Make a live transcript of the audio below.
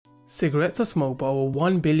Cigarettes are smoked by over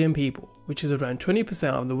 1 billion people, which is around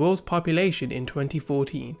 20% of the world's population in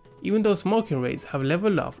 2014. Even though smoking rates have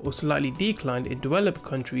leveled off or slightly declined in developed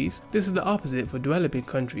countries, this is the opposite for developing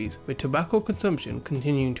countries, with tobacco consumption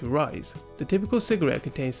continuing to rise. The typical cigarette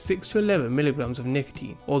contains 6 to 11 milligrams of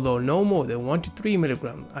nicotine, although no more than 1 to 3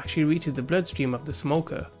 milligrams actually reaches the bloodstream of the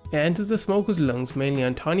smoker. It enters the smoker's lungs mainly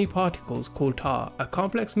on tiny particles called tar, a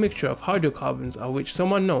complex mixture of hydrocarbons of which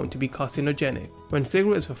some are known to be carcinogenic. When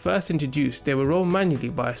cigarettes were first introduced, they were rolled manually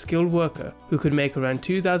by a skilled worker who could make around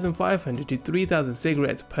 2,500 to 3,000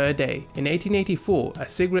 cigarettes per day. In 1884, a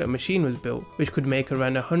cigarette machine was built which could make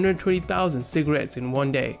around 120,000 cigarettes in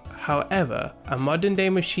one day. However, a modern day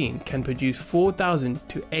machine can produce 4,000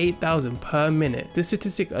 to 8,000 per minute. This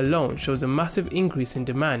statistic alone shows a massive increase in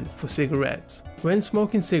demand for cigarettes. When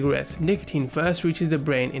smoking cigarettes, nicotine first reaches the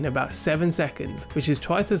brain in about 7 seconds, which is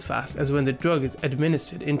twice as fast as when the drug is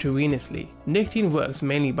administered intravenously. Nicotine works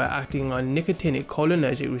mainly by acting on nicotinic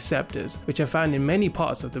cholinergic receptors, which are found in many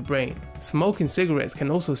parts of the brain. Smoking cigarettes can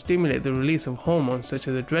also stimulate the release of hormones such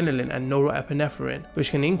as adrenaline and norepinephrine, which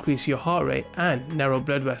can increase your heart rate and narrow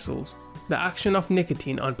blood vessels. The action of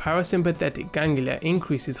nicotine on parasympathetic ganglia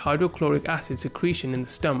increases hydrochloric acid secretion in the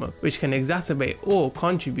stomach, which can exacerbate or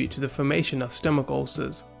contribute to the formation of stomach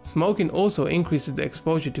ulcers. Smoking also increases the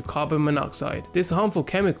exposure to carbon monoxide. This harmful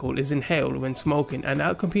chemical is inhaled when smoking and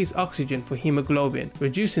outcompetes oxygen for hemoglobin,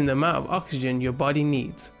 reducing the amount of oxygen your body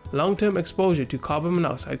needs. Long-term exposure to carbon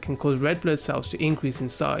monoxide can cause red blood cells to increase in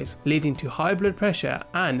size, leading to high blood pressure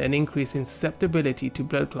and an increase in susceptibility to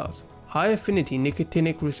blood clots. High-affinity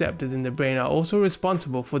nicotinic receptors in the brain are also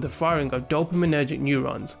responsible for the firing of dopaminergic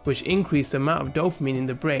neurons, which increase the amount of dopamine in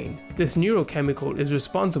the brain. This neurochemical is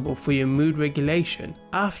responsible for your mood regulation.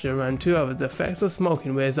 After around 2 hours, the effects of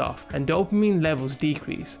smoking wears off and dopamine levels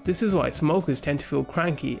decrease. This is why smokers tend to feel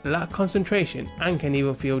cranky, lack concentration, and can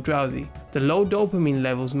even feel drowsy. The low dopamine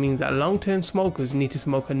levels means that long-term smokers need to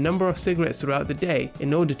smoke a number of cigarettes throughout the day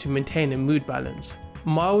in order to maintain a mood balance.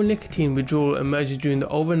 Mild nicotine withdrawal emerges during the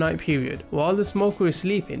overnight period while the smoker is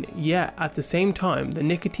sleeping, yet at the same time the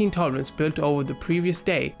nicotine tolerance built over the previous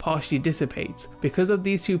day partially dissipates. Because of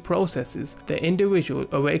these two processes, the individual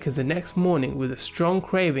awakens the next morning with a strong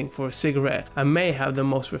craving for a cigarette and may have the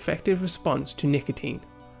most effective response to nicotine.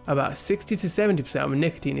 About 60 to 70% of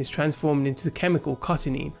nicotine is transformed into the chemical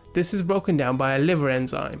cotinine. This is broken down by a liver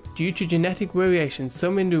enzyme. Due to genetic variation,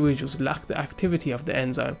 some individuals lack the activity of the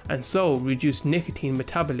enzyme and so reduce nicotine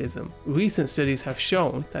metabolism. Recent studies have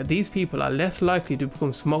shown that these people are less likely to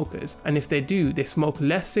become smokers, and if they do, they smoke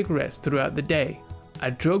less cigarettes throughout the day. A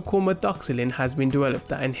drug called methoxylin has been developed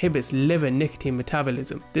that inhibits liver nicotine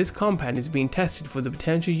metabolism. This compound is being tested for the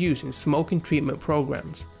potential use in smoking treatment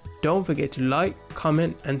programs. Don't forget to like,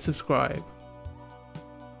 comment, and subscribe.